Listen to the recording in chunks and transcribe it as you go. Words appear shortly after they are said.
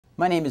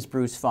My name is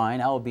Bruce Fein.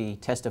 I will be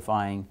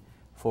testifying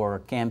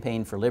for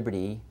Campaign for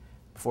Liberty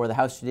before the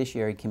House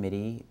Judiciary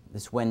Committee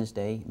this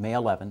Wednesday, May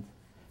 11th.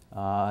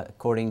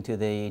 According to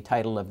the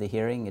title of the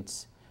hearing,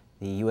 it's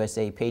the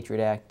USA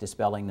Patriot Act,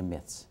 Dispelling the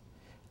Myths.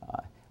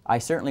 I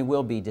certainly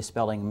will be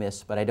dispelling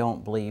myths, but I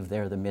don't believe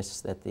they're the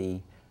myths that the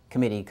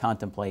committee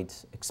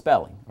contemplates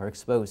expelling or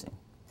exposing.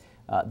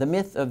 The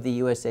myth of the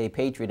USA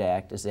Patriot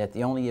Act is that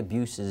the only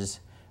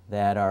abuses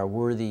that are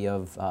worthy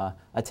of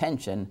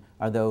attention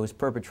are those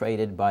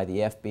perpetrated by the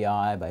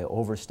FBI by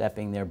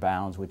overstepping their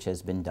bounds, which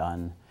has been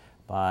done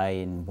by,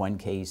 in one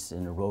case,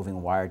 in a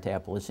roving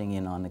wiretap, listening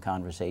in on the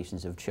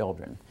conversations of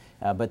children.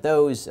 But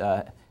those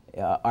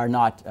are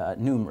not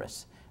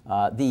numerous.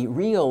 The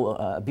real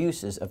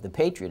abuses of the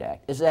Patriot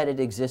Act is that it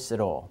exists at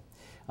all.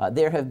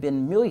 There have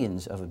been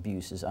millions of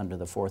abuses under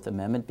the Fourth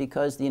Amendment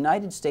because the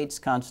United States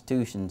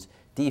Constitution's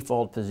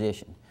default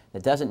position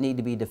that doesn't need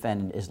to be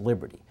defended is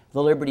liberty.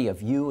 The liberty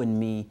of you and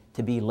me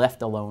to be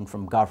left alone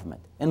from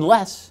government.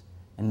 Unless,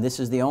 and this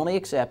is the only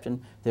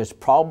exception, there's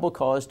probable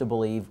cause to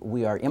believe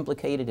we are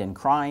implicated in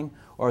crime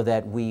or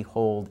that we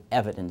hold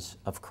evidence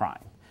of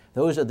crime.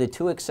 Those are the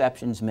two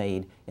exceptions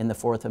made in the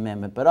Fourth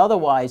Amendment. But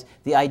otherwise,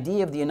 the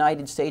idea of the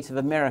United States of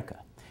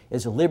America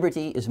is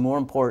liberty is more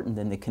important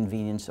than the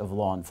convenience of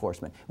law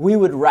enforcement. We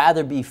would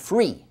rather be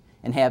free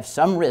and have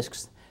some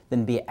risks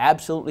than be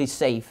absolutely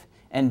safe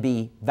and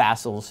be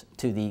vassals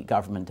to the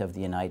government of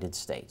the United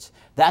States.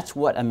 That's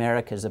what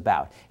America is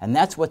about. And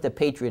that's what the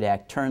Patriot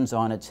Act turns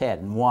on its head,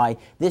 and why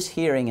this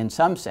hearing, in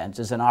some sense,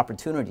 is an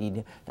opportunity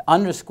to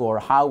underscore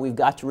how we've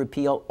got to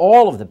repeal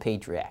all of the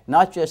Patriot Act,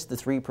 not just the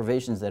three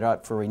provisions that are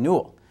up for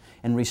renewal,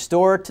 and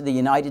restore to the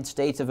United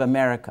States of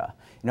America,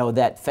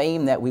 that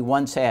fame that we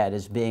once had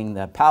as being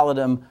the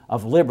paladin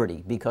of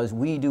liberty, because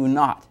we do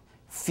not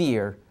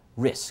fear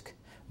risk.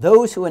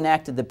 Those who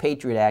enacted the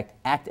Patriot Act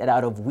acted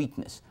out of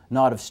weakness,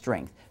 not of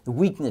strength. The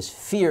weakness,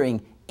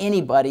 fearing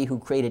anybody who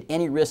created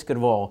any risk at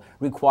all,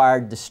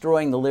 required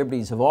destroying the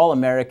liberties of all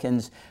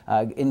Americans,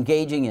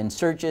 engaging in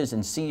searches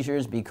and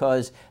seizures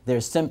because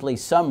there's simply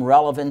some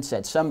relevance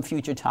at some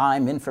future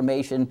time.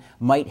 Information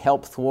might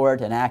help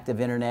thwart an act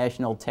of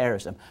international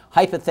terrorism.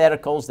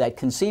 Hypotheticals that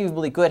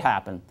conceivably could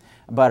happen,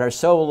 but are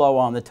so low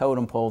on the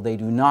totem pole they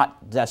do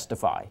not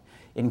justify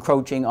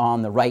encroaching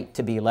on the right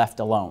to be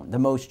left alone, the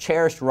most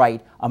cherished right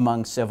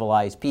among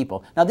civilized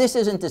people. Now, this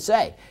isn't to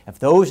say if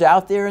those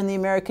out there in the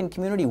American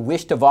community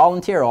wish to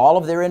volunteer all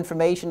of their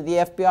information to the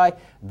FBI,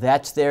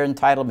 that's their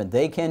entitlement.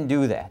 They can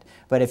do that.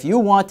 But if you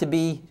want to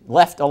be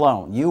left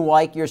alone, you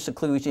like your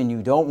seclusion,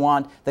 you don't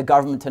want the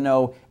government to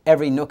know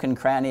every nook and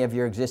cranny of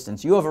your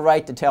existence, you have a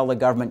right to tell the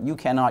government, you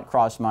cannot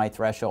cross my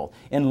threshold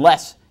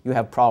unless you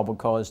have probable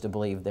cause to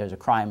believe there's a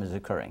crime is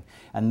occurring.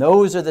 And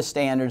those are the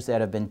standards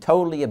that have been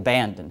totally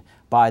abandoned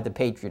by the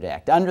Patriot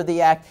Act. Under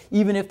the Act,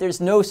 even if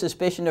there's no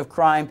suspicion of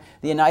crime,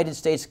 the United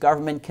States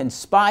government can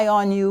spy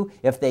on you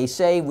if they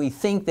say, we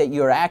think that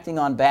you're acting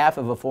on behalf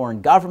of a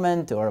foreign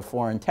government or a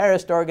foreign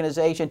terrorist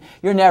organization.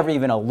 You're never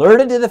even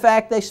alerted to the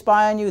fact they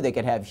spy on you. They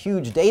could have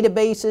huge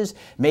databases.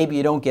 Maybe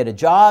you don't get a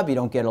job, you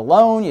don't get a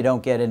loan, you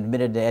don't get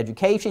admitted to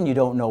education, you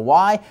don't know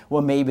why.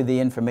 Well, maybe the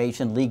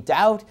information leaked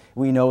out.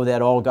 We know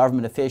that all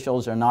government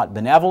officials are not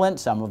benevolent.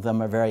 Some of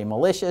them are very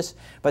malicious.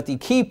 But the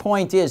key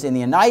point is, in the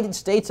United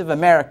States of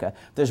America,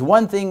 there's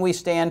one thing we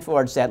stand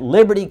for. It's that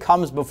liberty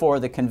comes before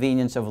the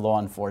convenience of law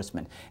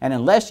enforcement. And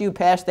unless you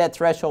pass that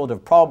threshold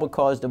of probable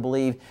cause to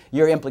believe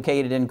you're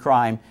implicated in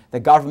crime, the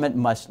government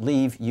must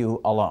leave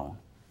you alone.